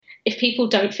if people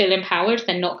don't feel empowered,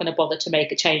 they're not going to bother to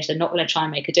make a change. They're not going to try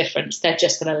and make a difference. They're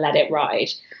just going to let it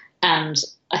ride. And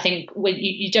I think when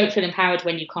you don't feel empowered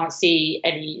when you can't see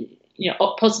any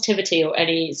positivity or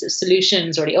any sort of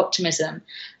solutions or any optimism.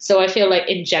 So I feel like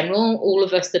in general, all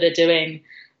of us that are doing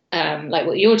like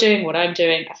what you're doing, what I'm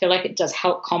doing, I feel like it does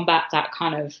help combat that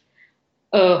kind of,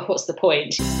 oh, what's the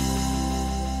point?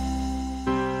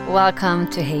 Welcome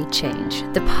to Hate Change,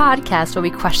 the podcast where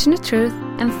we question the truth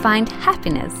and find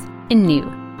happiness in new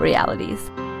realities.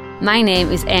 My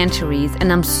name is Anne-Therese, and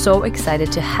I'm so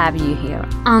excited to have you here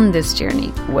on this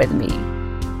journey with me.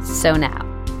 So now,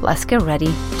 let's get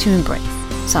ready to embrace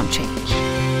some change.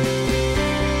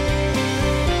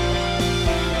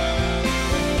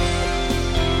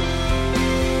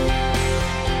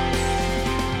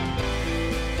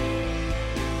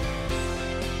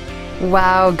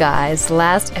 Wow, guys,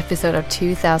 last episode of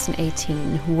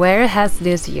 2018. Where has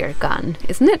this year gone?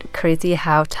 Isn't it crazy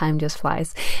how time just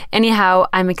flies? Anyhow,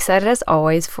 I'm excited as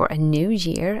always for a new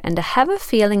year, and I have a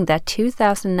feeling that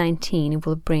 2019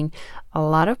 will bring a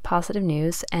lot of positive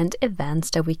news and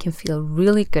events that we can feel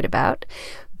really good about.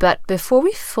 But before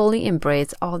we fully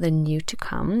embrace all the new to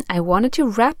come, I wanted to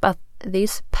wrap up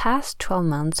these past 12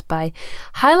 months by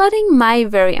highlighting my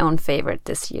very own favorite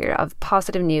this year of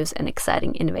positive news and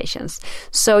exciting innovations.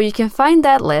 So you can find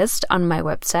that list on my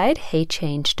website,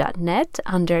 hatechange.net,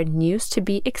 under news to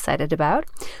be excited about,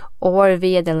 or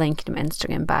via the link in my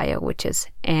Instagram bio, which is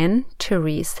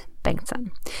Anne-Therese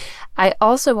Bengtsson. I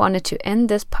also wanted to end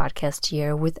this podcast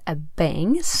year with a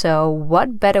bang, so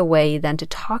what better way than to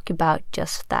talk about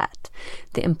just that,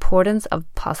 the importance of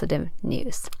positive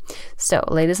news. So,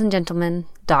 ladies and gentlemen,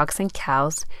 dogs and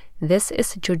cows, this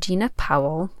is Georgina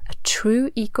Powell, a true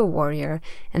eco-warrior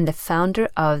and the founder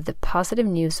of the positive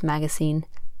news magazine,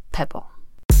 Pebble.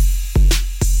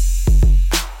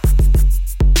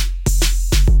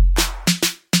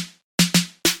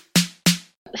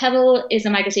 Pebble is a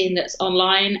magazine that's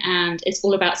online and it's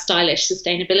all about stylish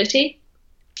sustainability.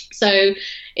 So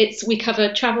we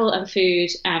cover travel and food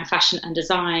and fashion and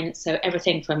design. So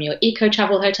everything from your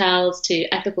eco-travel hotels to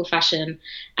ethical fashion.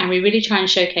 And we really try and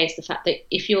showcase the fact that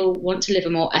if you want to live a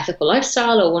more ethical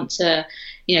lifestyle or want to,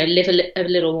 live a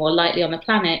little more lightly on the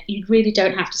planet, you really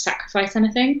don't have to sacrifice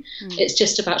anything. It's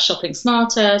just about shopping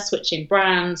smarter, switching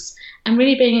brands, and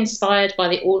really being inspired by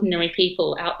the ordinary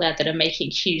people out there that are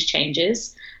making huge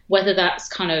changes, whether that's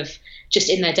kind of just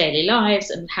in their daily lives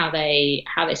and how they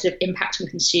sort of impact and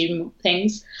consume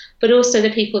things, but also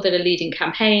the people that are leading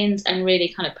campaigns and really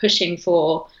kind of pushing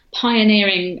for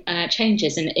pioneering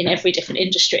changes in every different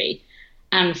industry.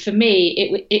 And for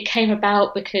me, it came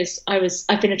about because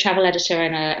I've been a travel editor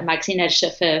and a magazine editor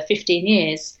for 15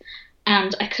 years,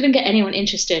 and I couldn't get anyone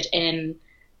interested in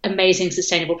amazing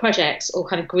sustainable projects or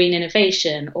kind of green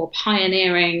innovation or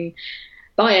pioneering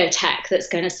biotech that's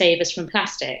going to save us from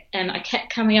plastic. And I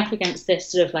kept coming up against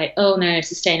this sort of like, oh no,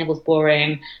 sustainable's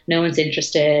boring, no one's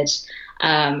interested,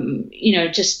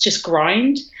 just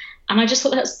grind. And I just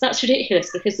thought that's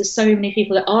ridiculous, because there's so many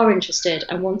people that are interested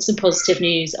and want some positive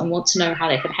news and want to know how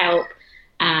they can help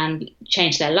and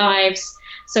change their lives.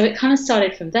 So it kind of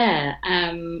started from there,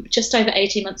 just over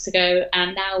 18 months ago,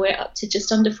 and now we're up to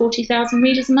just under 40,000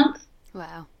 readers a month.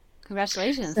 Wow.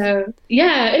 Congratulations. So,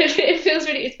 yeah, it feels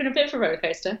really, it's been a bit of a roller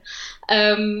coaster.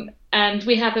 And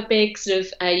we have a big sort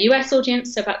of US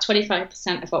audience, so about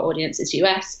 25% of our audience is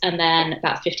US, and then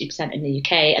about 50% in the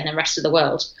UK, and the rest of the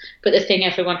world. But the thing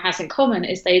everyone has in common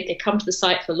is they come to the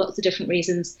site for lots of different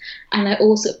reasons, and they're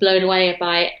all sort of blown away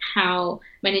by how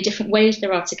many different ways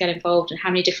there are to get involved and how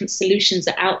many different solutions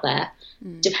are out there,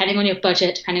 depending on your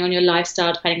budget, depending on your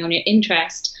lifestyle, depending on your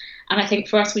interest. And I think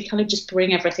for us, we kind of just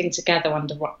bring everything together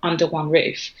under one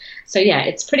roof. So yeah,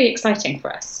 it's pretty exciting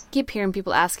for us. I keep hearing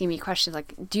people asking me questions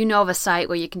like, do you know of a site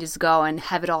where you can just go and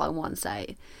have it all on one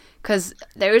site? Because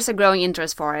there is a growing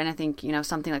interest for it. And I think,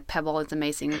 something like Pebble is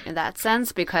amazing in that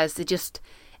sense, because it just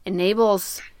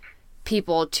enables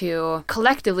people to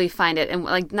collectively find it and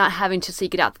like not having to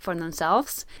seek it out for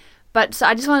themselves. But so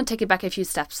I just want to take it back a few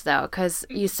steps, though, because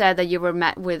you said that you were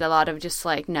met with a lot of just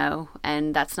like, no,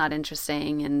 and that's not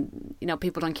interesting. And,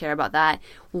 people don't care about that.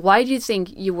 Why do you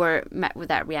think you were met with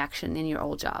that reaction in your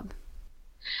old job?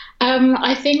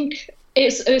 I think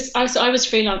I was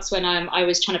freelance when I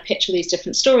was trying to pitch all these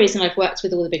different stories, and I've worked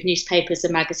with all the big newspapers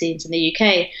and magazines in the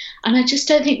UK. And I just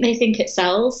don't think they think it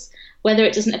sells, whether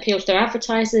it doesn't appeal to their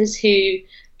advertisers who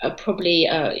are probably,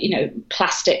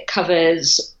 plastic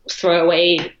covers,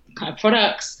 throwaway kind of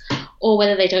products, or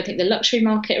whether they don't think the luxury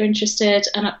market are interested.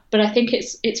 But I think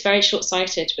it's very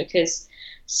short-sighted, because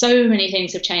so many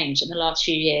things have changed in the last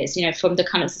few years, from the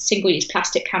kind of single-use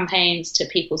plastic campaigns to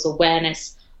people's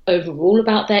awareness overall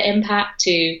about their impact,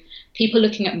 to people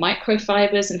looking at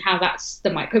microfibers and how that's the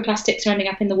microplastics are ending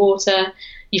up in the water.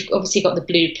 You've obviously got the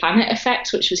Blue Planet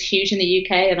effect, which was huge in the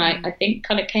UK, and I think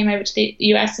kind of came over to the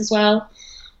US as well,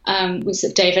 with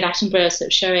sort of David Attenborough sort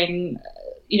of showing,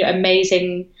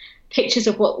 amazing pictures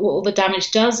of what all the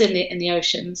damage does in the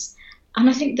oceans. And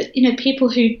I think that, people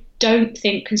who don't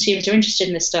think consumers are interested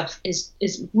in this stuff is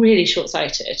really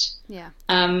short-sighted. Yeah.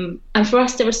 And for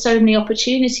us, there are so many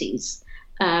opportunities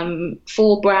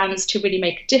for brands to really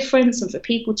make a difference and for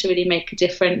people to really make a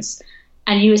difference.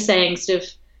 And you were saying sort of,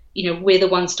 we're the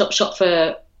one-stop shop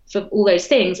for all those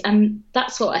things. And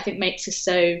that's what I think makes us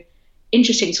so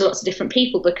interesting to lots of different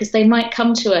people, because they might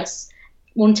come to us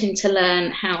wanting to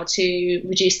learn how to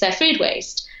reduce their food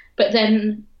waste, but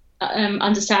then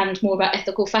understand more about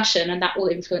ethical fashion, and that will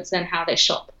influence then how they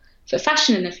shop for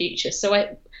fashion in the future. So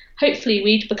hopefully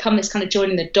we'd become this kind of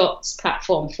joining the dots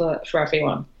platform for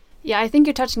everyone. Yeah, I think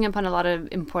you're touching upon a lot of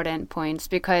important points,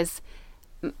 because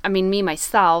I mean, me,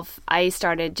 myself, I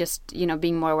started just,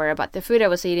 being more aware about the food I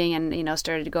was eating and,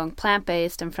 started going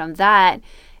plant-based. And from that,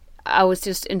 I was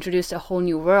just introduced to a whole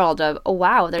new world of, oh,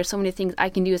 wow, there's so many things I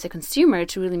can do as a consumer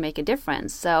to really make a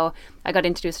difference. So I got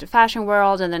introduced to the fashion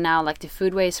world, and then now like the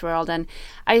food waste world. And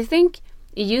I think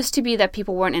it used to be that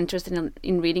people weren't interested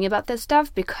in reading about this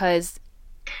stuff because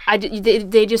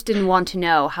they just didn't want to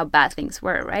know how bad things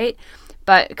were, right?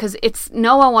 But because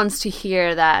no one wants to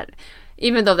hear that,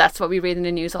 even though that's what we read in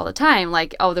the news all the time,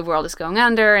 like, oh, the world is going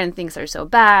under and things are so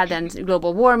bad and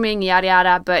global warming, yada,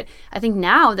 yada. But I think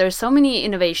now there's so many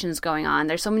innovations going on.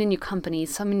 There's so many new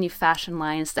companies, so many new fashion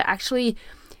lines that actually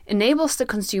enables the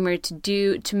consumer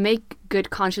to make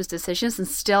good conscious decisions and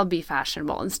still be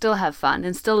fashionable and still have fun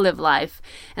and still live life.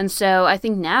 And so I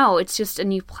think now it's just a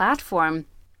new platform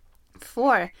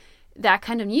for that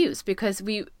kind of news, because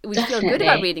we feel good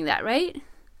about reading that, right?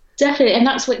 Definitely, and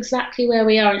that's exactly where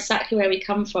we are, exactly where we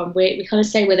come from. We kind of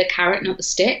say we're the carrot, not the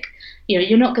stick.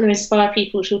 You're not going to inspire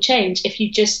people to change if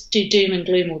you just do doom and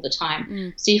gloom all the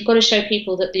time. So you've got to show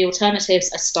people that the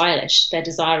alternatives are stylish, they're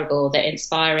desirable, they're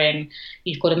inspiring.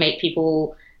 You've got to make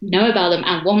people know about them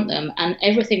and want them. And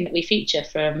everything that we feature,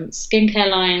 from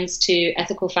skincare lines to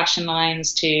ethical fashion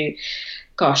lines to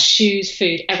shoes,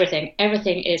 food,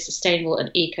 everything is sustainable and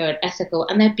eco and ethical,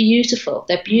 and they're beautiful.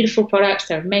 They're beautiful products,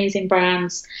 they're amazing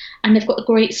brands, and they've got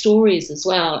great stories as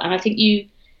well. And I think you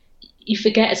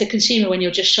forget as a consumer when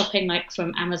you're just shopping like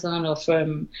from Amazon or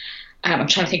from I'm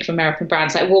trying to think of American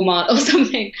brands like Walmart or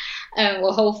something,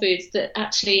 or Whole Foods, that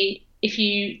actually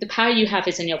the power you have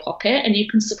is in your pocket, and you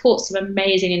can support some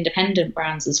amazing independent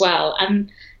brands as well.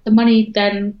 And the money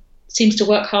then seems to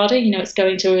work harder. It's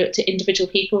going to individual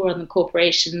people rather than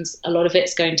corporations. A lot of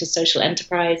it's going to social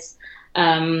enterprise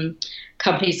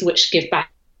companies which give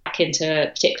back into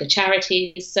particular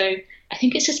charities. So I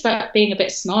think it's just about being a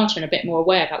bit smarter and a bit more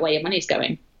aware about where your money's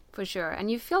going. For sure. And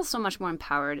you feel so much more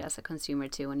empowered as a consumer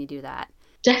too when you do that.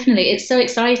 Definitely. It's so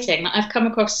exciting. I've come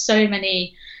across so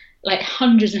many, like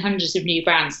hundreds and hundreds of new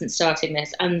brands since starting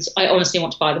this, and I honestly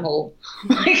want to buy them all.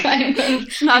 I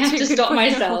have to stop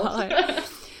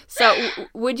myself. So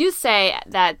would you say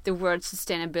that the word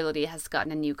sustainability has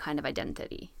gotten a new kind of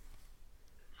identity?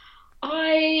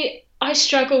 I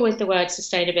struggle with the word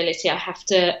sustainability, I have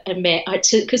to admit,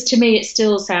 because to me it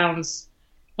still sounds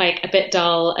like a bit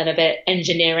dull and a bit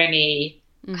engineering-y,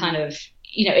 kind of,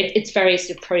 it's very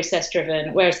sort of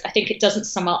process-driven, whereas I think it doesn't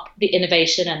sum up the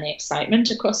innovation and the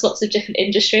excitement across lots of different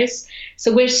industries.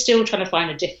 So we're still trying to find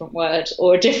a different word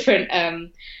or a different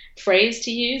phrase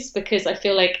to use, because I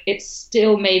feel like it's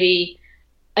still maybe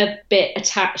a bit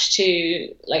attached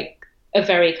to like a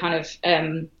very kind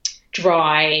of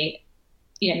dry,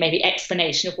 maybe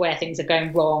explanation of where things are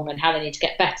going wrong and how they need to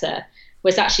get better.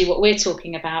 Whereas actually what we're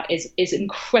talking about is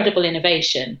incredible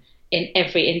innovation in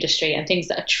every industry, and things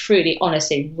that are truly,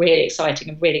 honestly, really exciting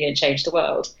and really going to change the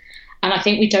world. And I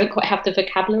think we don't quite have the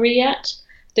vocabulary yet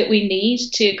that we need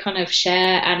to kind of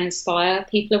share and inspire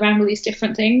people around all these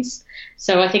different things.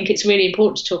 So I think it's really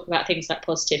important to talk about things like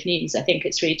positive news. I think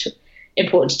it's really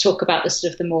important to talk about the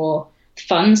sort of the more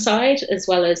fun side as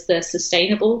well as the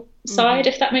sustainable side,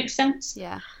 if that makes sense.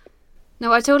 Yeah.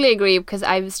 No, I totally agree, because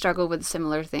I've struggled with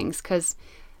similar things, because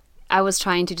I was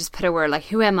trying to just put a word like,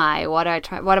 who am I? What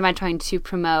am I trying to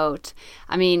promote?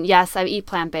 I mean, yes, I eat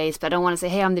plant-based, but I don't want to say,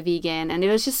 hey, I'm the vegan. And it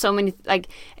was just so many, like,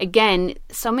 again,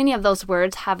 so many of those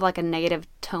words have like a negative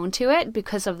tone to it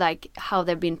because of like how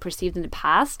they've been perceived in the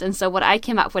past. And so what I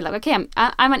came up with, like, okay,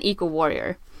 I'm an eco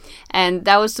warrior. And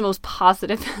that was the most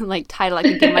positive like title I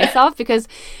could give myself, because,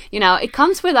 it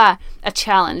comes with a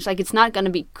challenge. Like, it's not going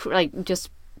to be like just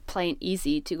plain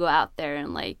easy to go out there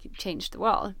and like change the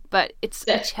world, but it's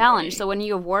Definitely. a challenge. So when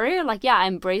you're a warrior, like, yeah, I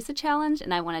embrace a challenge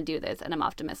and I want to do this and I'm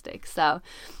optimistic. So,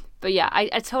 but yeah,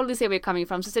 I totally see where you're coming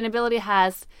from. Sustainability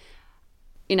has,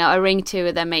 you know, a ring to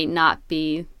it that may not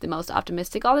be the most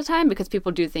optimistic all the time, because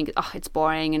people do think, oh, it's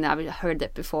boring and I've heard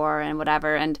that before and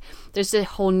whatever. And there's a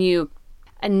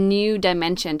new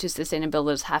dimension to sustainability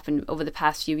that's happened over the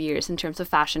past few years in terms of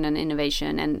fashion and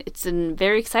innovation, and it's a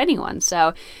very exciting one.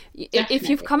 So if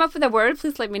you've come up with a word,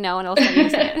 please let me know and I'll start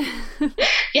using it.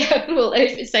 Yeah, well,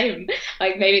 it's the same.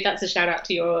 Like, maybe that's a shout out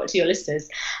to your listeners.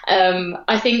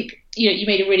 I think you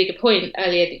made a really good point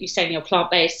earlier that you're saying you're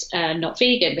plant-based, not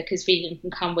vegan, because vegan can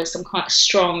come with some quite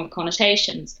strong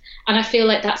connotations. And I feel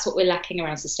like that's what we're lacking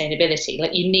around sustainability.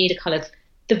 Like, you need a kind of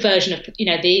the version of,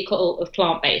 the equal of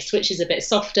plant-based, which is a bit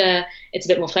softer, it's a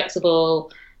bit more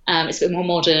flexible, it's a bit more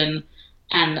modern,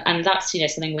 and that's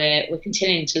something we're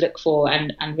continuing to look for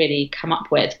and really come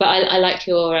up with. But I like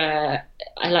your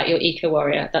eco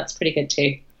warrior. That's pretty good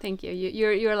too. Thank you.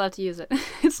 You're allowed to use it.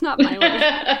 It's not my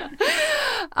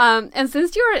word. And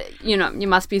since you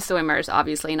must be so immersed,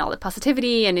 obviously, in all the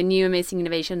positivity and the new amazing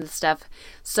innovations and stuff.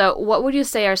 So what would you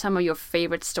say are some of your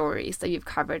favorite stories that you've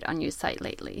covered on your site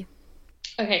lately?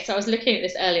 Okay, so I was looking at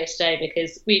this earlier today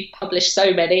because we publish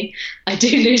so many, I do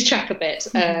lose track a bit.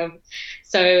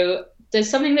 So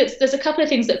there's a couple of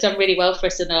things that have done really well for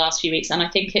us in the last few weeks, and I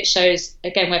think it shows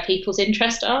again where people's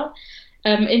interest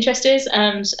is.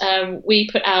 And we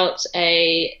put out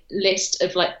a list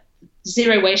of like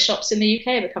zero waste shops in the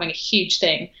UK, becoming a huge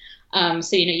thing.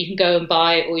 So you can go and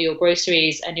buy all your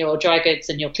groceries and your dry goods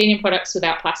and your cleaning products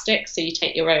without plastic. So you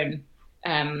take your own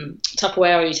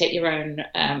Tupperware, or you take your own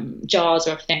jars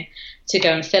or everything to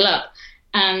go and fill up.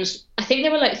 And I think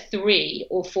there were like 3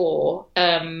 or 4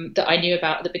 that I knew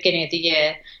about at the beginning of the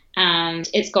year, and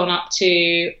it's gone up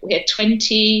to, we had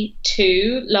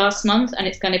 22 last month, and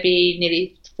it's going to be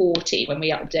nearly 40 when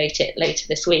we update it later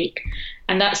this week.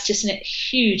 And that's just a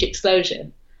huge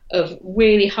explosion of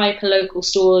really hyper local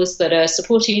stores that are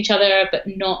supporting each other but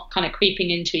not kind of creeping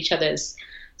into each other's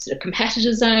sort of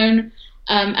competitor zone.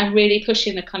 And really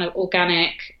pushing the kind of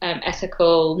organic,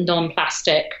 ethical,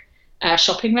 non-plastic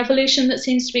shopping revolution that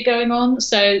seems to be going on.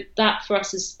 So that for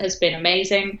us has been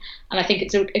amazing. And I think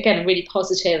it's, again, a really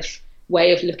positive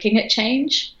way of looking at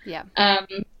change. Yeah.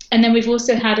 And then we've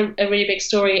also had a really big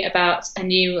story about a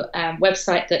new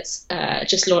website that's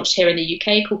just launched here in the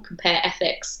UK called Compare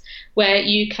Ethics, where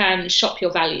you can shop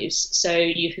your values. So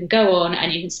you can go on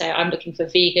and you can say, I'm looking for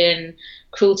vegan,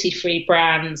 cruelty-free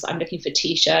brands, I'm looking for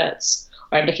T-shirts,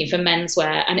 or I'm looking for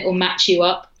menswear, and it will match you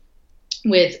up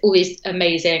with all these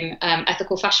amazing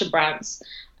ethical fashion brands.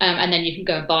 And then you can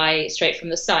go and buy straight from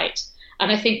the site. And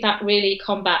I think that really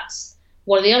combats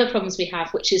one of the other problems we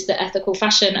have, which is that ethical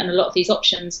fashion and a lot of these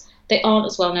options, they aren't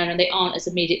as well known and they aren't as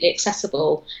immediately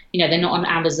accessible. They're not on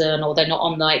Amazon, or they're not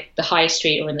on like the high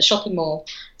street or in the shopping mall.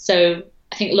 So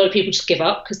I think a lot of people just give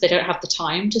up because they don't have the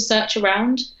time to search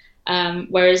around.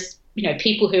 Whereas,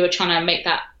 people who are trying to make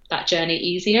that journey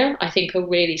easier, I think are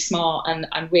really smart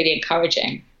and really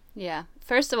encouraging. Yeah.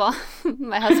 First of all,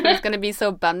 my husband's going to be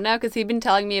so bummed now because he's been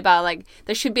telling me about like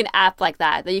there should be an app like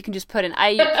that you can just put in,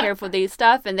 I care for these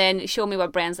stuff, and then show me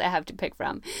what brands I have to pick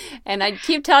from. And I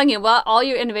keep telling him, well, all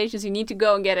your innovations, you need to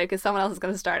go and get it because someone else is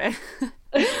going to start it.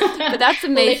 But that's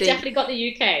amazing. Well, they've definitely got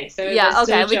the UK. So yeah,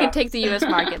 okay, we can take the US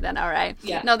market then. All right.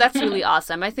 Yeah. No, that's really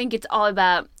awesome. I think it's all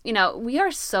about, we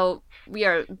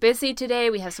are busy today.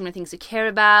 We have so many things to care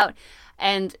about.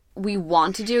 And we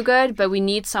want to do good, but we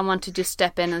need someone to just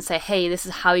step in and say, hey, this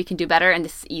is how you can do better, and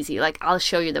this is easy. Like, I'll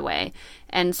show you the way.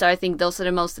 And so I think those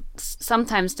are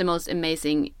sometimes the most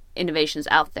amazing innovations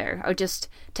out there, or just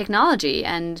technology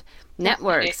and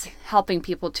networks helping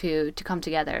people to come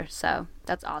together. So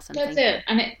that's awesome. That's it.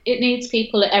 And it needs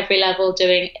people at every level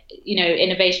doing,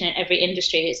 innovation in every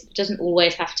industry. It doesn't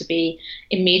always have to be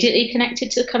immediately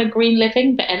connected to kind of green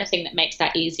living, but anything that makes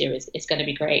that easier is going to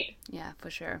be great. Yeah,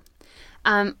 for sure.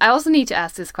 I also need to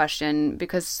ask this question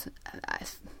because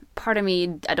part of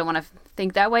me, I don't want to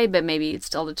think that way, but maybe it's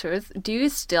still the truth. Do you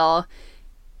still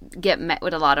get met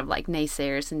with a lot of like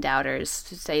naysayers and doubters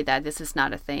to say that this is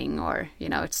not a thing, or,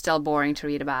 it's still boring to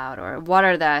read about, or what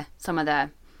are some of the,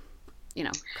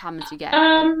 comments you get?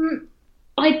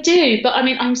 I do, but I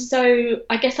mean,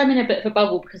 I guess I'm in a bit of a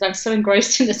bubble because I'm so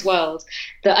engrossed in this world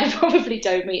that I probably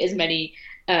don't meet as many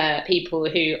people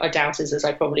who are doubters as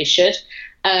I probably should.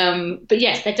 But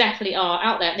yes, there definitely are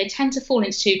out there, and they tend to fall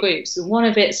into 2 groups. And one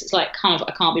of it's like kind of,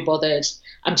 I can't be bothered,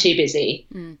 I'm too busy.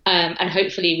 And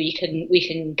hopefully we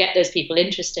can get those people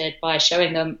interested by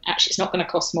showing them actually it's not going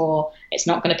to cost more, it's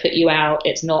not going to put you out,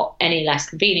 it's not any less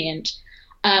convenient.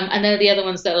 And there are the other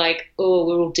ones that are like, oh,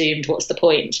 we're all doomed. What's the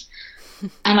point?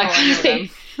 And I kind of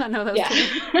think, I know those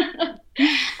too.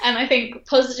 And I think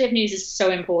positive news is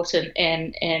so important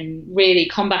in really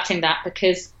combating that,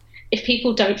 because if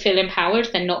people don't feel empowered,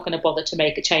 they're not going to bother to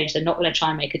make a change. They're not going to try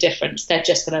and make a difference. They're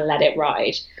just going to let it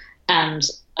ride. And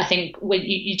I think when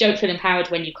you don't feel empowered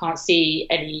when you can't see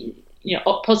any,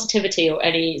 positivity or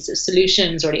any sort of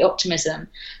solutions or any optimism.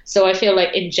 So I feel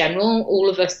like in general, all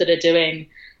of us that are doing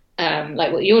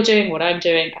like what you're doing, what I'm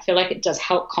doing, I feel like it does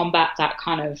help combat that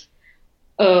kind of,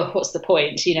 oh, what's the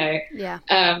point, Yeah.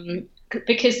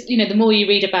 Because, the more you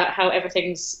read about how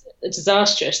everything's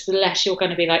disastrous, the less you're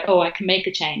going to be like, oh, I can make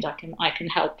a change. I can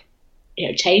help,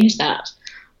 change that.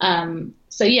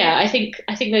 So yeah, I think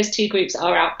those two groups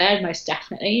are out there most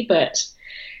definitely, but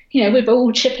we're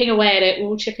all chipping away at it. We're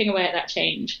all chipping away at that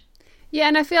change. Yeah,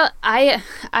 and I feel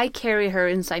I carry her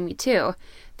inside me too.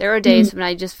 There are days when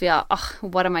I just feel, oh,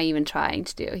 what am I even trying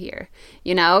to do here?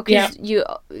 Because you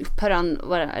put on,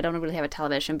 I don't really have a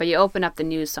television, but you open up the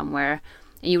news somewhere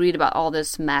and you read about all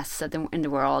this mess in the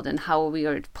world and how we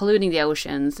are polluting the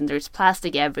oceans and there's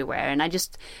plastic everywhere. And I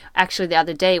just actually the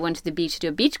other day went to the beach to do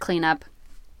a beach cleanup,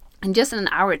 and just in an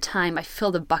hour time I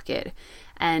filled a bucket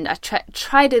and I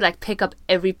tried to pick up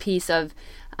every piece of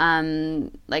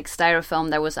styrofoam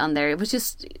that was on there. It was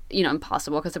just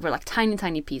impossible because they were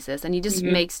tiny pieces, and it just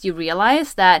makes you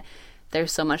realize that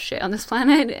there's so much shit on this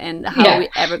planet, and how are we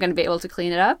ever going to be able to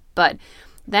clean it up? But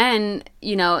then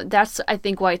that's I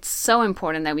think why it's so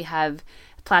important that we have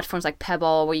platforms like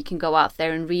Pebble where you can go out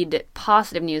there and read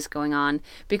positive news going on,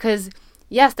 because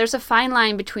yes, there's a fine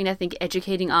line between I think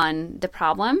educating on the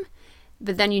problem,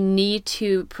 but then you need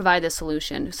to provide a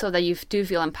solution so that you do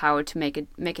feel empowered to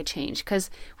make a change,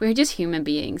 because we're just human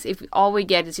beings. If all we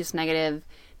get is just negative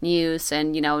news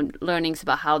and learnings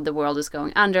about how the world is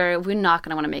going under, we're not going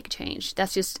to want to make a change.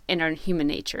 That's just in our human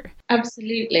nature.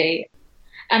 Absolutely.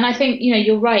 And I think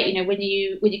you're right. When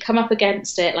you come up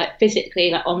against it,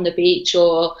 physically, on the beach,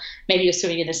 or maybe you're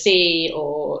swimming in the sea,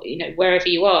 or wherever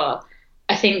you are,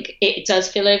 I think it does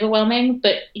feel overwhelming,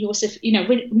 but you also,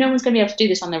 no one's going to be able to do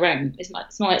this on their own. It's not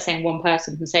like saying one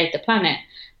person can save the planet.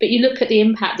 But you look at the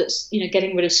impact that's,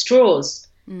 getting rid of straws,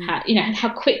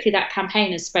 how quickly that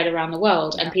campaign has spread around the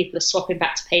world, and people are swapping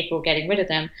back to paper or getting rid of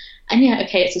them. And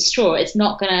okay, it's a straw. It's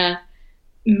not going to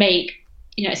make,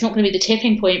 it's not going to be the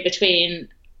tipping point between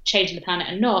changing the planet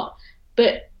and not.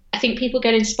 But I think people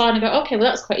get inspired and go, okay, well,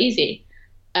 that's quite easy.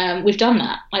 We've done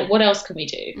that. What else can we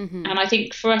do? And I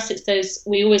think for us, it's those,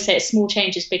 we always say it's small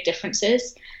changes, big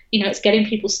differences. It's getting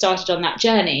people started on that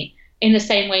journey, in the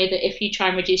same way that if you try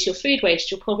and reduce your food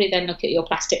waste, you'll probably then look at your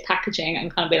plastic packaging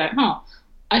and kind of be like, oh,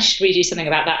 I should really do something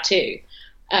about that too.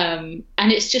 And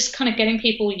it's just kind of getting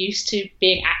people used to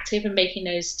being active and making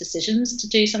those decisions to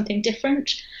do something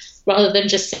different, rather than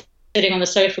just sitting on the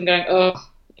sofa and going, oh,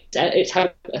 it's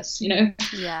hopeless,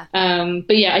 Yeah.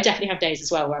 But yeah, I definitely have days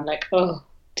as well where I'm like, oh,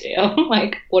 dear,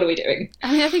 what are we doing?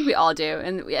 I mean, I think we all do,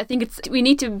 and I think we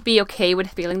need to be okay with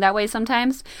feeling that way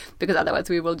sometimes, because otherwise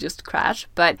we will just crash.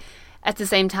 But at the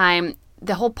same time,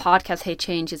 the whole podcast Hate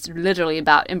Change is literally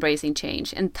about embracing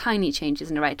change and tiny changes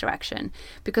in the right direction.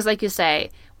 Because like you say,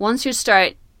 once you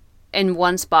start in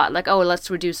one spot, oh,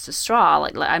 let's reduce the straw,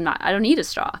 I don't need a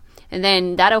straw. And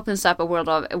then that opens up a world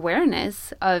of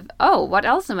awareness of, oh, what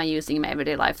else am I using in my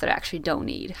everyday life that I actually don't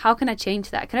need? How can I change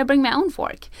that? Can I bring my own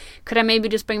fork? Could I maybe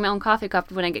just bring my own coffee cup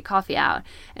when I get coffee out?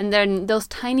 And then those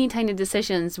tiny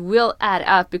decisions will add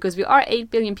up, because we are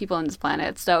 8 billion people on this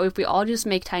planet. So if we all just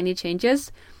make tiny changes,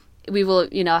 we will,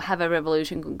 have a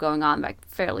revolution going on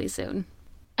fairly soon.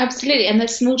 People And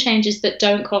there's small changes that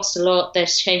don't cost a lot.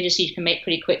 There's changes you can make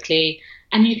pretty quickly.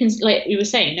 And you can, like we were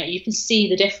saying, you can see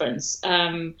the difference.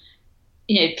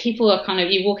 People are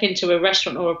you walk into a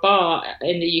restaurant or a bar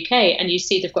in the UK and you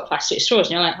see they've got plastic straws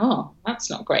and you're like, oh, that's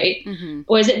not great.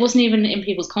 Whereas it wasn't even in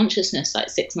people's consciousness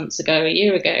 6 months ago, a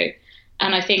year ago.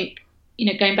 And I think,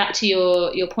 going back to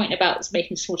your point about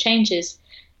making small changes,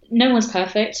 no one's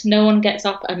perfect. No one gets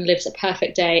up and lives a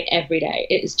perfect day every day.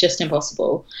 It is just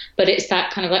impossible. But it's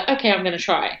that kind of okay, I'm going to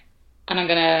try. And I'm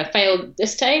going to fail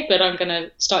this day, but I'm going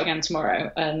to start again tomorrow.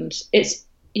 And it's,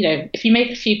 if you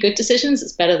make a few good decisions,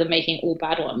 it's better than making all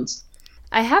bad ones.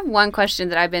 I have one question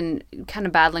that I've been kind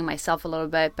of battling myself a little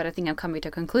bit, but I think I'm coming to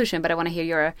a conclusion, but I want to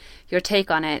hear your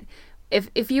take on it.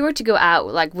 If you were to go out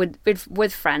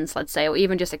with friends, let's say, or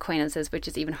even just acquaintances, which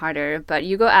is even harder, but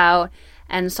you go out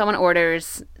and someone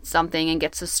orders something and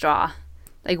gets a straw,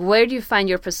 where do you find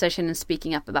your position in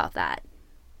speaking up about that?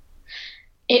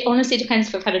 It honestly depends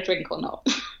if I've had a drink or not.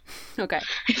 Okay.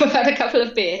 If I've had a couple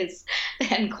of beers,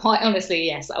 then quite honestly,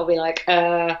 yes, I'll be like,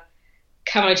 can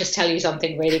can I just tell you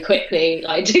something really quickly?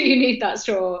 Like, do you need that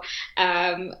straw?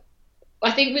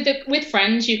 I think with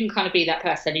friends, you can kind of be that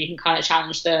person. You can kind of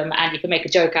challenge them and you can make a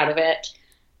joke out of it.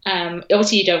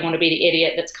 Obviously, you don't want to be the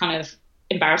idiot that's kind of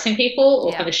embarrassing people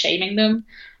or kind of shaming them.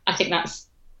 I think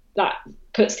that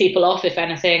puts people off, if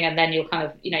anything, and then you're kind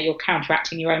of, you're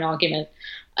counteracting your own argument.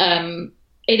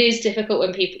 It is difficult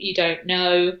when people you don't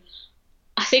know.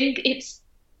 I think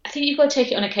you've got to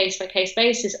take it on a case-by-case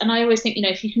basis. And I always think,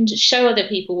 if you can just show other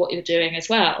people what you're doing as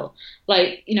well.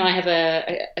 Like, I have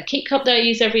a Keep cup that I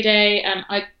use every day, and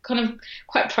I kind of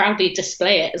quite proudly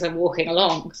display it as I'm walking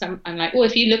along. Because I'm like, well,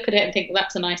 if you look at it and think, well,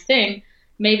 that's a nice thing,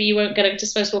 maybe you won't get a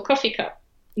disposable coffee cup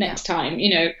next time,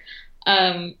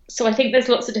 So I think there's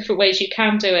lots of different ways you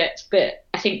can do it. But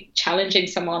I think challenging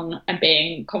someone and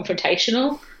being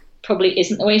confrontational probably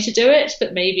isn't the way to do it,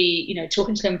 but maybe,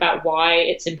 talking to them about why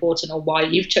it's important or why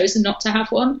you've chosen not to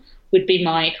have one would be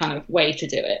my kind of way to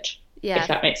do it. Yeah, if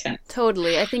that makes sense.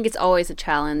 Totally. I think it's always a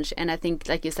challenge. And I think,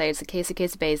 like you say, it's a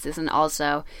case-to-case basis, and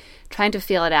also trying to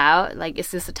feel it out. Like,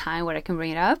 is this a time where I can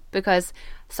bring it up? Because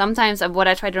sometimes what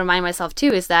I try to remind myself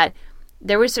too is that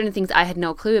there were certain things I had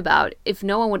no clue about. If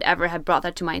no one would ever have brought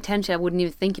that to my attention, I wouldn't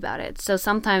even think about it. So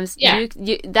sometimes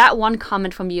that one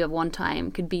comment from you at one time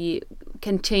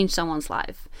can change someone's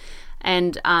life.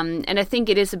 And I think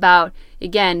it is about,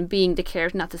 again, being the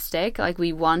carrot, not the stick. Like,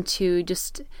 we want to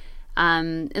just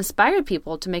inspire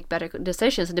people to make better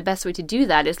decisions, and the best way to do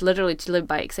that is literally to live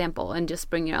by example and just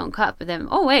bring your own cup. And then,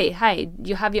 oh wait, hi,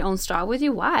 you have your own straw with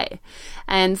you? Why?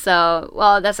 And so,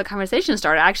 well, that's a conversation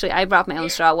starter. Actually, I brought my own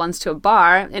straw once to a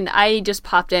bar, and I just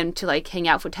popped in to like hang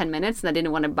out for 10 minutes, and I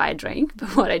didn't want to buy a drink.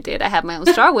 But what I did, I had my own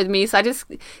straw with me, so I just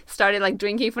started like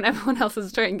drinking from everyone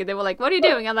else's drink, and they were like, what are you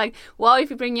doing? I'm like, well, if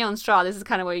you bring your own straw, this is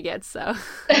kind of what you get. So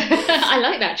I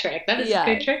like that trick. That is a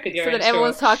good trick with your own straw. So that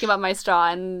everyone's talking about my straw,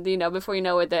 and before you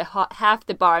know it, half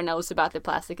the bar knows about the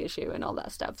plastic issue and all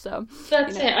that stuff. So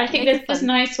that's it. I think there's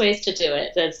nice ways to do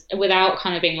it. Without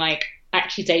kind of being like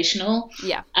accusational.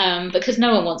 Yeah. Because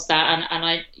no one wants that, and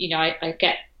I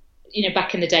get,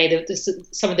 back in the day,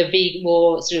 some of the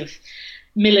more sort of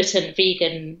militant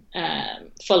vegan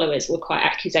followers were quite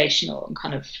accusational and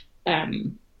kind of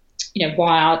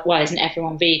why isn't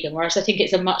everyone vegan? Whereas I think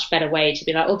it's a much better way to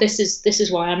be like, oh, this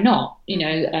is why I'm not,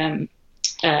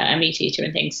 a meat eater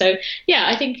and things. So yeah,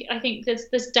 I think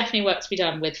there's definitely work to be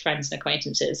done with friends and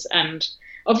acquaintances, and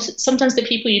obviously sometimes the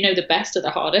people you know the best are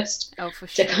the hardest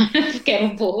to kind of get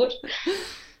on board.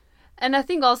 And I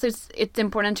think also it's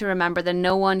important to remember that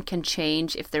no one can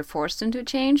change if they're forced into a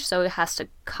change, so it has to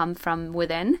come from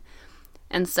within.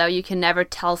 And so you can never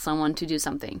tell someone to do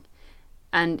something.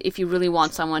 And if you really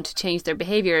want someone to change their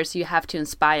behaviors, you have to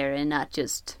inspire and not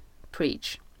just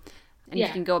preach. And if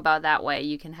you can go about that way,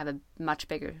 you can have a much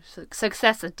bigger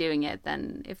success at doing it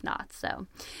than if not. So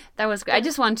that was great. I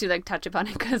just wanted to touch upon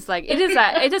it because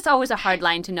it is always a hard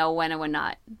line to know when and when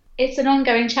not. It's an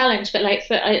ongoing challenge, but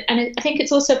I think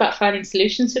it's also about finding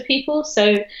solutions for people.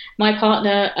 So my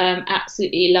partner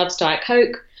absolutely loves Diet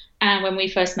Coke, and when we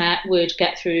first met, would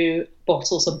get through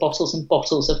bottles and bottles and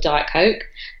bottles of Diet Coke,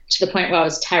 to the point where I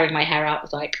was tearing my hair out. I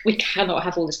was like, we cannot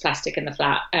have all this plastic in the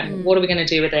flat. What are we going to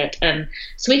do with it? And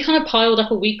so we kind of piled up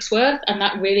a week's worth, and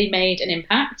that really made an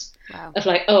impact of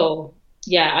like, oh,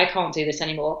 yeah, I can't do this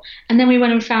anymore. And then we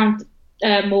went and found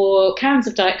more cans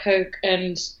of Diet Coke,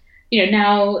 and,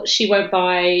 now she won't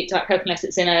buy Diet Coke unless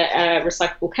it's in a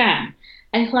recyclable can.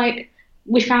 And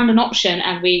we found an option,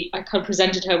 and I kind of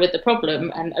presented her with the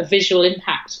problem and a visual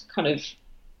impact kind of,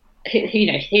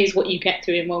 here's what you get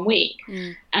through in 1 week.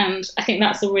 And I think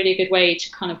that's a really good way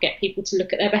to kind of get people to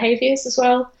look at their behaviors as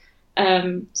well.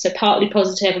 So partly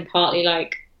positive and partly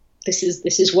this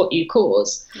is what you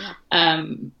cause.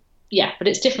 But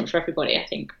it's different for everybody, I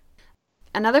think.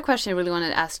 Another question I really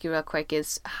wanted to ask you real quick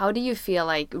is, how do you feel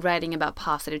like writing about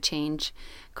positive change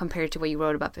compared to what you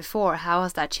wrote about before? How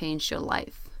has that changed your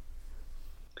life?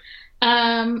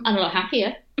 I'm a lot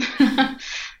happier.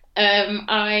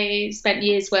 I spent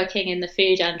years working in the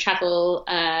food and travel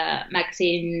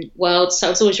magazine world, so I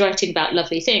was always writing about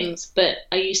lovely things, but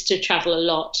I used to travel a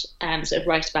lot and sort of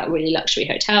write about really luxury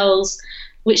hotels,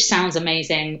 which sounds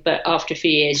amazing, but after a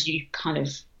few years you kind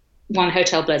of, one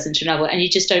hotel blurs into another, and you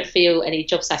just don't feel any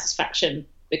job satisfaction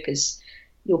because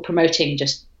you're promoting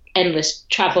just endless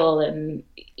travel and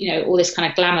all this kind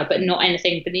of glamour, but not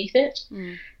anything beneath it.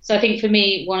 So I think for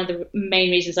me, one of the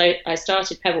main reasons I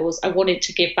started Pebbles, I wanted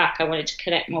to give back. I wanted to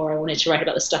connect more. I wanted to write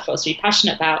about the stuff I was really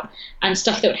passionate about, and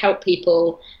stuff that would help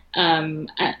people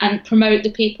and promote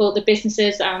the people, the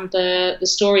businesses, and the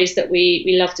stories that we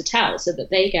love to tell, so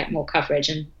that they get more coverage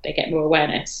and they get more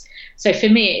awareness. So for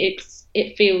me,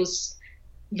 it feels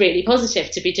really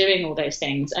positive to be doing all those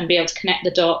things and be able to connect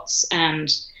the dots. And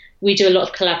we do a lot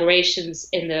of collaborations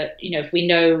in the, if we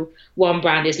know one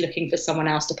brand is looking for someone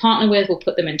else to partner with, we'll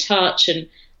put them in touch. And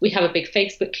we have a big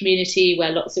Facebook community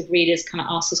where lots of readers kind of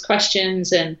ask us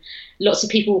questions, and lots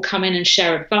of people will come in and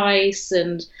share advice.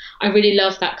 And I really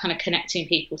love that kind of connecting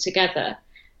people together.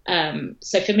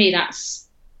 So for me, that's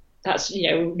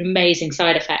an amazing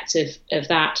side effect of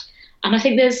that. And I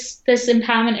think there's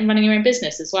empowerment in running your own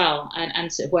business as well,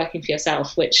 and sort of working for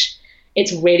yourself, which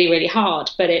it's really, really hard,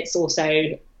 but it's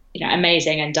also,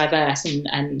 amazing and diverse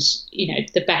and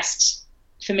the best,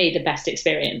 for me, the best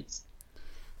experience.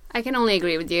 I can only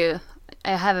agree with you.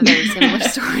 I have a very similar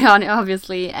story on it,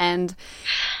 obviously. And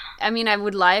I mean, I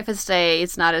would lie if I say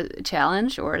it's not a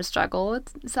challenge or a struggle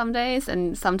some days.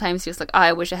 And sometimes just like,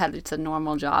 I wish I had just a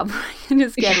normal job and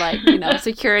just get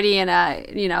security and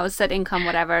a set income,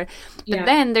 whatever. But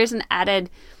then there's an added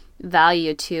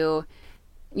value to,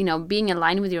 being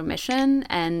aligned with your mission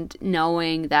and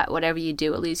knowing that whatever you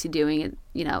do, at least you're doing it,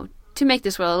 to make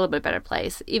this world a little bit better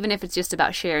place, even if it's just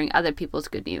about sharing other people's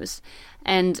good news.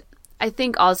 And I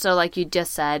think also, like you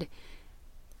just said,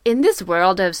 in this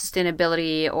world of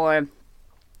sustainability or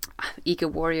eco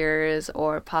warriors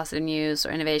or positive news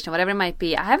or innovation, whatever it might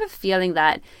be, I have a feeling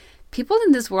that people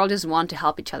in this world just want to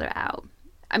help each other out.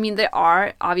 I mean, there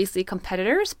are obviously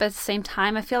competitors, but at the same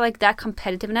time, I feel like that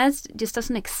competitiveness just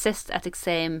doesn't exist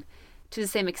to the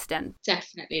same extent.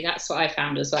 Definitely. That's what I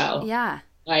found as well. Yeah.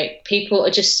 Like, people are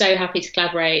just so happy to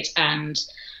collaborate, and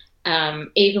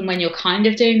even when you're kind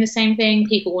of doing the same thing,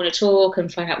 people want to talk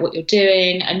and find out what you're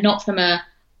doing, and not from a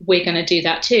we're going to do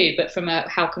that too, but from a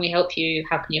how can we help you,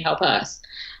 how can you help us.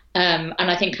 And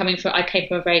I think I came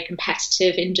from a very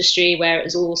competitive industry where it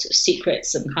was all sort of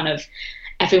secrets and kind of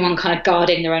everyone kind of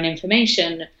guarding their own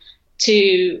information,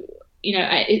 to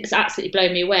it's absolutely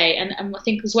blown me away. And I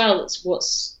think as well, that's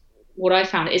what I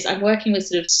found is I'm working with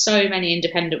sort of so many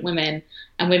independent women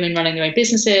and women running their own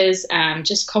businesses and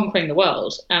just conquering the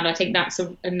world. And I think that's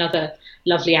another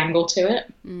lovely angle to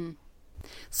it. Mm.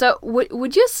 So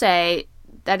would you say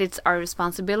that it's our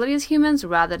responsibility as humans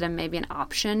rather than maybe an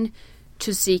option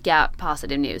to seek out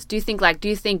positive news? Do you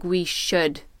think we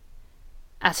should,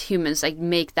 as humans,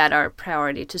 make that our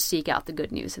priority to seek out the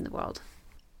good news in the world?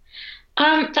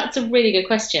 That's a really good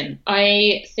question.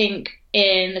 I think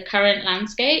in the current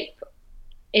landscape,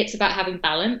 it's about having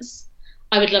balance.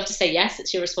 I would love to say, yes,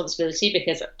 it's your responsibility,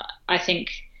 because I think,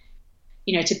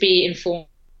 to be informed,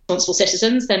 responsible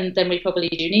citizens, then we probably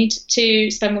do need to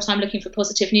spend more time looking for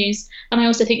positive news. And I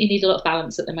also think you need a lot of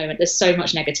balance at the moment. There's so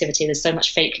much negativity, there's so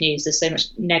much fake news, there's so much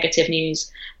negative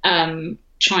news.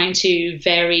 Trying to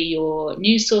vary your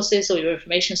news sources or your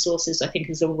information sources, I think,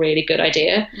 is a really good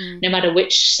idea, no matter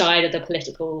which side of the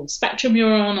political spectrum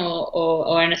you're on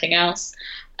or anything else.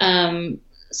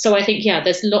 So I think,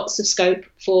 there's lots of scope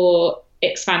for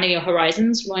expanding your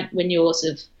horizons when you're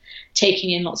sort of taking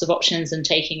in lots of options and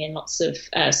taking in lots of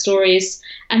stories.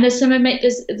 And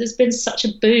there's been such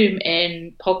a boom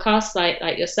in podcasts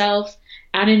like yourself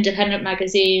and independent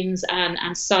magazines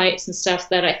and sites and stuff,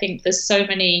 that I think there's so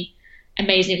many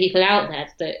amazing people out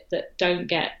there that don't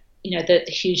get the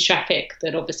huge traffic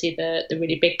that obviously the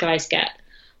really big guys get.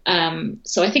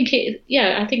 So I think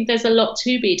I think there's a lot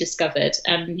to be discovered,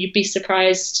 and you'd be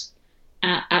surprised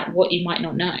at what you might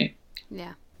not know.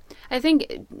 Yeah, I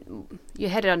think you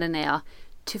hit it on the nail.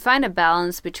 To find a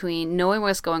balance between knowing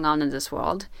what's going on in this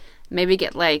world, maybe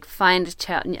find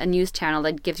a news channel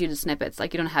that gives you the snippets. You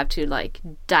don't have to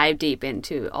dive deep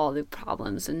into all the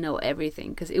problems and know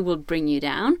everything, because it will bring you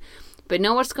down. But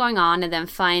know what's going on, and then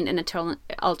find an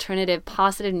alternative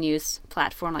positive news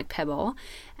platform like Pebble,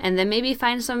 and then maybe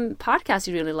find some podcasts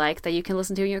you really like that you can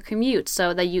listen to in your commute,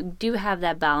 so that you do have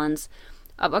that balance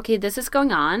of, okay, this is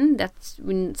going on, that's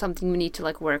something we need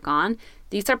to work on.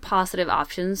 These are positive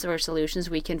options or solutions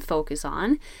we can focus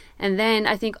on. And then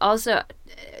I think also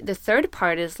the third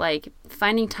part is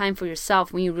finding time for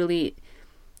yourself when you really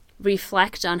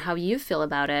reflect on how you feel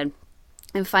about it,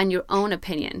 and find your own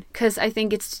opinion. Because I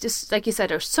think it's just, like you said,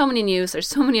 there's so many news, there's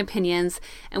so many opinions,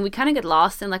 and we kind of get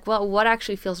lost in what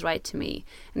actually feels right to me.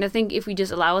 And I think if we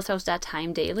just allow ourselves that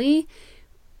time daily,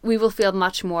 we will feel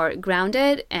much more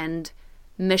grounded and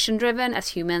mission-driven as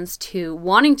humans, to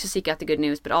wanting to seek out the good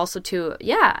news, but also to,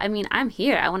 I'm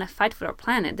here. I want to fight for our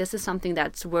planet. This is something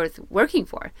that's worth working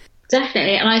for.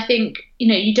 Definitely. And I think,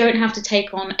 you don't have to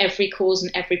take on every cause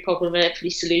and every problem and every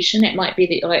solution. It might be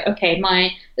that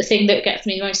the thing that gets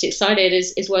me most excited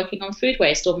is working on food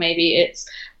waste, or maybe it's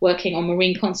working on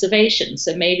marine conservation.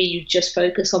 So maybe you just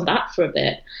focus on that for a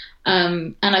bit.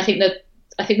 And I think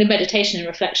the meditation and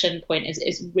reflection point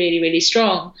is really, really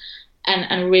strong.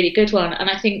 and a really good one. And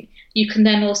I think you can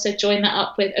then also join that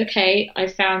up with, okay, I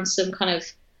found some kind of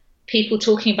people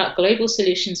talking about global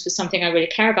solutions for something I really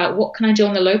care about. What can I do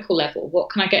on the local level? What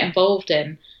can I get involved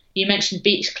in? You mentioned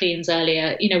beach cleans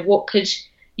earlier. What could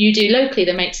you do locally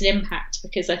that makes an impact?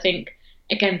 Because I think,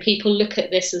 again, people look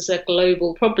at this as a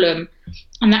global problem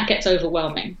and that gets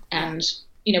overwhelming and,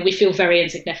 we feel very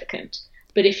insignificant.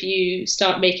 But if you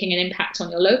start making an impact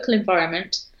on your local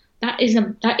environment, that is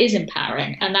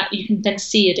empowering, and that you can then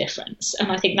see a difference.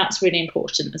 And I think that's really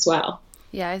important as well.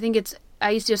 Yeah, I think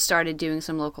I just started doing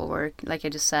some local work, like I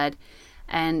just said,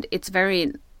 and it's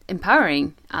very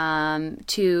empowering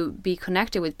to be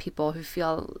connected with people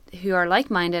who are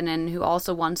like-minded and who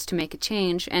also wants to make a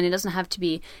change. And it doesn't have to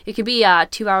be, it could be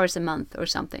 2 hours a month or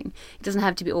something. It doesn't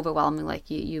have to be overwhelming like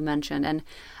you mentioned. And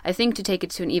I think to take it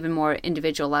to an even more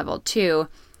individual level too,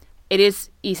 it is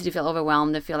easy to feel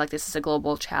overwhelmed and feel like this is a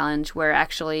global challenge, where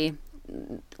actually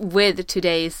with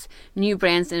today's new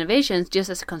brands and innovations, just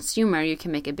as a consumer, you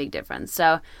can make a big difference.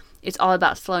 So it's all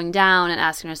about slowing down and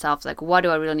asking yourself, like, what do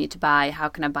I really need to buy? How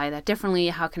can I buy that differently?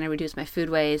 How can I reduce my food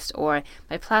waste or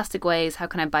my plastic waste? How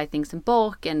can I buy things in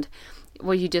bulk? And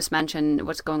what you just mentioned,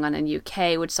 what's going on in the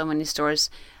UK with so many stores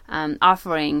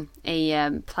offering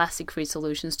plastic-free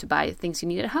solutions to buy things you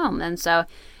need at home. And so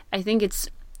I think it's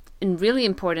really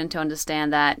important to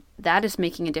understand that that is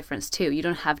making a difference too. You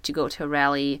don't have to go to a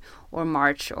rally or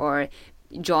march or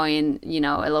join,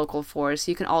 a local force.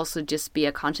 You can also just be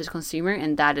a conscious consumer,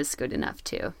 and that is good enough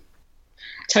too.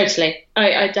 Totally.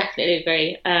 I definitely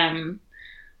agree.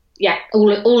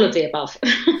 All of the above.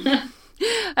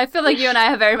 I feel like you and I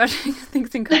have very much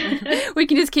things in common. We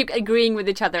can just keep agreeing with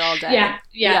each other all day.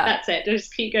 Yeah, that's it.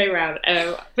 Just keep going around.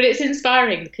 But it's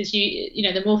inspiring because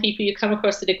the more people you come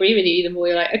across that agree with you, the more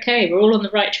you're like, okay, we're all on the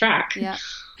right track. Yeah.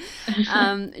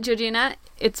 Georgina,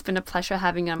 it's been a pleasure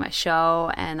having you on my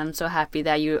show, and I'm so happy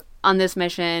that you're on this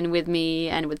mission with me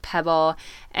and with Pebble.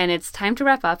 And it's time to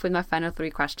wrap up with my final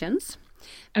 3 questions.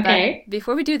 Okay. But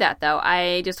before we do that, though,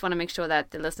 I just want to make sure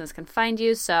that the listeners can find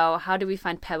you. So how do we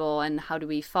find Pebble, and how do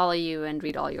we follow you and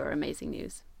read all your amazing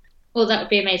news? Well, that would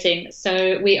be amazing.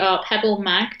 So we are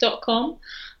pebblemag.com.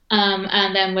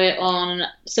 And then we're on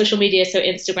social media, so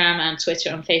Instagram and Twitter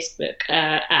and Facebook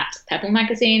at Pebble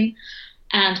Magazine.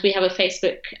 And we have a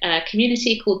Facebook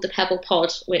community called the Pebble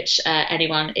Pod, which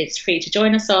anyone is free to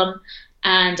join us on.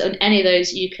 And on any of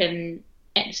those, you can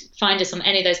find us on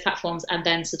any of those platforms and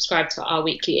then subscribe to our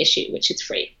weekly issue, which is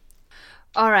free.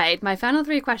 All right. My final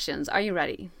 3 questions. Are you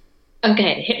ready?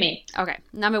 Okay, hit me. Okay.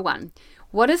 Number 1.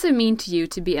 What does it mean to you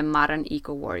to be a modern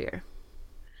eco-warrior?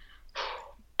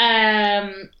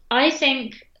 I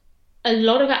think a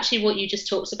lot of actually what you just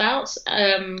talked about.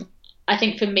 I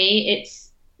think for me, it's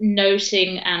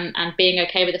noting and being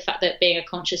okay with the fact that being a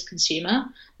conscious consumer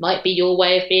might be your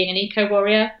way of being an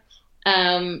eco-warrior.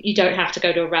 You don't have to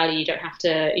go to a rally. You don't have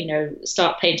to,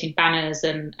 start painting banners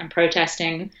and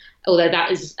protesting, although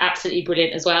that is absolutely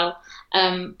brilliant as well.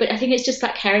 But I think it's just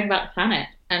like caring about the planet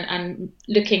and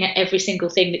looking at every single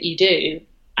thing that you do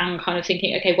and kind of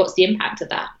thinking, okay, what's the impact of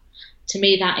that? To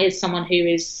me, that is someone who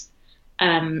is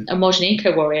a modern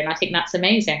eco-warrior, and I think that's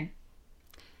amazing.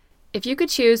 If you could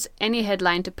choose any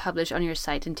headline to publish on your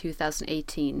site in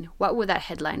 2018, what would that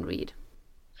headline read?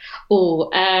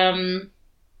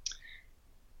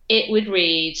 It would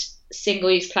read,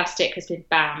 single-use plastic has been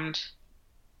banned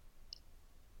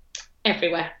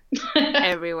everywhere.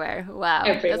 Everywhere. Wow.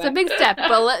 Everywhere. That's a big step.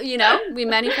 But, we're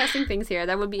manifesting things here.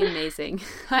 That would be amazing.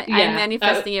 I'm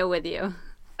manifesting it with you.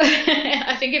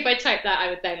 I think if I typed that, I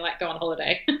would then go on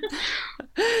holiday.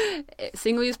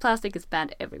 Single-use plastic is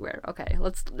banned everywhere. Okay,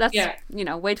 let's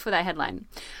wait for that headline.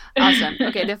 Awesome.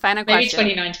 Okay, the final question.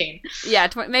 Maybe 2019. Yeah,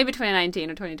 maybe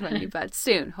 2019 or 2020, but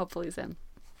soon, hopefully soon.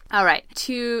 All right,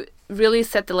 to really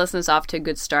set the listeners off to a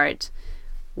good start,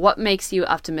 what makes you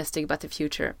optimistic about the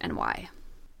future and why?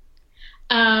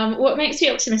 What makes me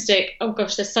optimistic? Oh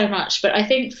gosh, there's so much. But I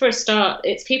think for a start,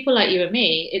 it's people like you and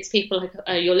me. It's people like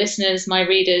your listeners, my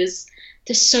readers.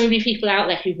 There's so many people out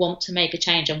there who want to make a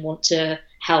change and want to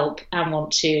help and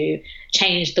want to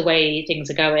change the way things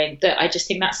are going, that I just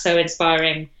think that's so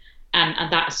inspiring.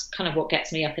 And that's kind of what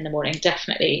gets me up in the morning.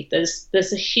 Definitely.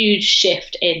 There's a huge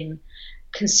shift in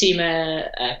consumer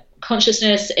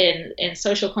consciousness, in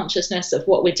social consciousness of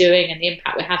what we're doing and the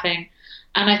impact we're having.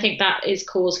 And I think that is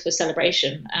cause for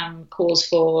celebration and cause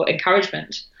for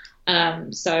encouragement.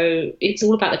 So it's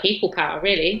all about the people power,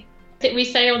 really. We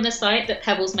say on the site that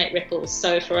pebbles make ripples.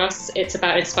 So for us, it's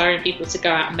about inspiring people to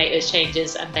go out and make those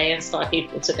changes, and they inspire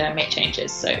people to go and make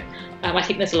changes. So I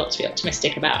think there's a lot to be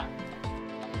optimistic about.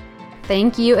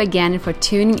 Thank you again for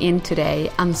tuning in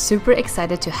today. I'm super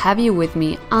excited to have you with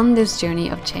me on this journey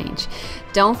of change.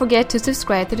 Don't forget to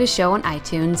subscribe to the show on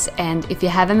iTunes, and if you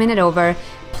have a minute over,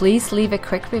 please leave a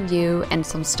quick review and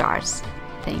some stars.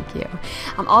 Thank you.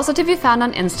 I'm also to be found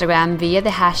on Instagram via the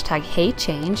hashtag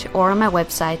HeyChange or on my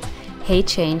website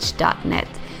heychange.net.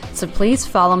 So please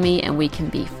follow me and we can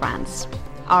be friends.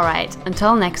 All right,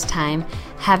 until next time,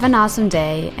 have an awesome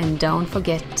day and don't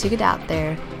forget to get out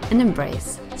there and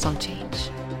embrace some change.